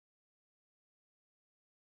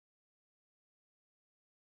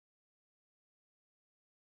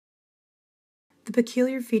The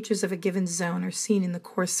peculiar features of a given zone are seen in the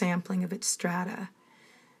core sampling of its strata,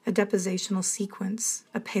 a depositional sequence,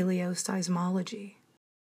 a paleoseismology.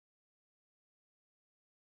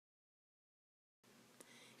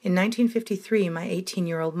 In 1953, my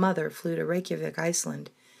 18-year-old mother flew to Reykjavik, Iceland,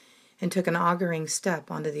 and took an auguring step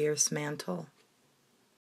onto the Earth's mantle.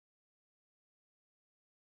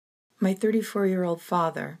 My 34-year-old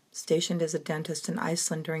father, stationed as a dentist in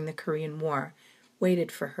Iceland during the Korean War,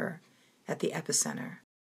 waited for her at the epicenter.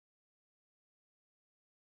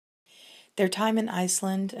 Their time in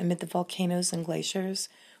Iceland, amid the volcanoes and glaciers,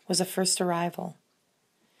 was a first arrival.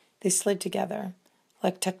 They slid together,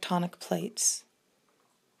 like tectonic plates.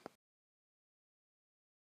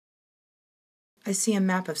 I see a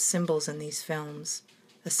map of symbols in these films,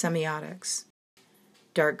 a semiotics.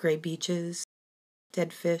 Dark gray beaches,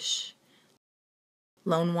 dead fish,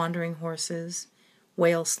 lone wandering horses,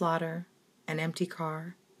 whale slaughter, an empty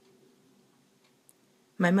car.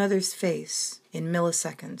 My mother's face, in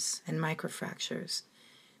milliseconds and microfractures,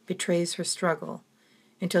 betrays her struggle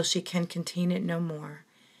until she can contain it no more,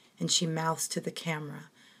 and she mouths to the camera,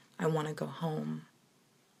 "I want to go home."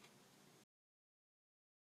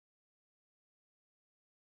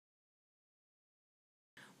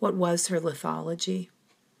 What was her lithology?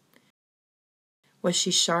 Was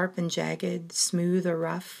she sharp and jagged, smooth or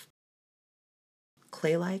rough,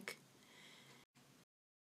 clay-like?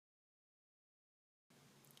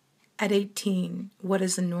 At 18, what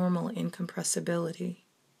is a normal incompressibility?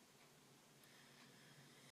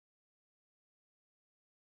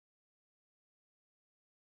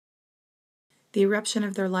 The eruption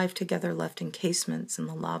of their life together left encasements in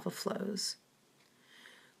the lava flows.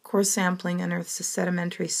 Core sampling unearths a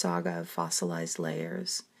sedimentary saga of fossilized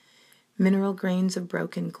layers, mineral grains of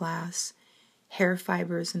broken glass, hair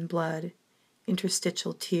fibers and blood,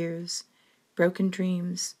 interstitial tears, broken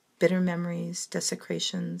dreams, bitter memories,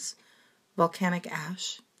 desecrations, volcanic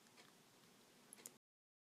ash.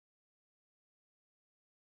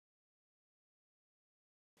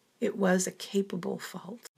 It was a capable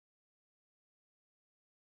fault.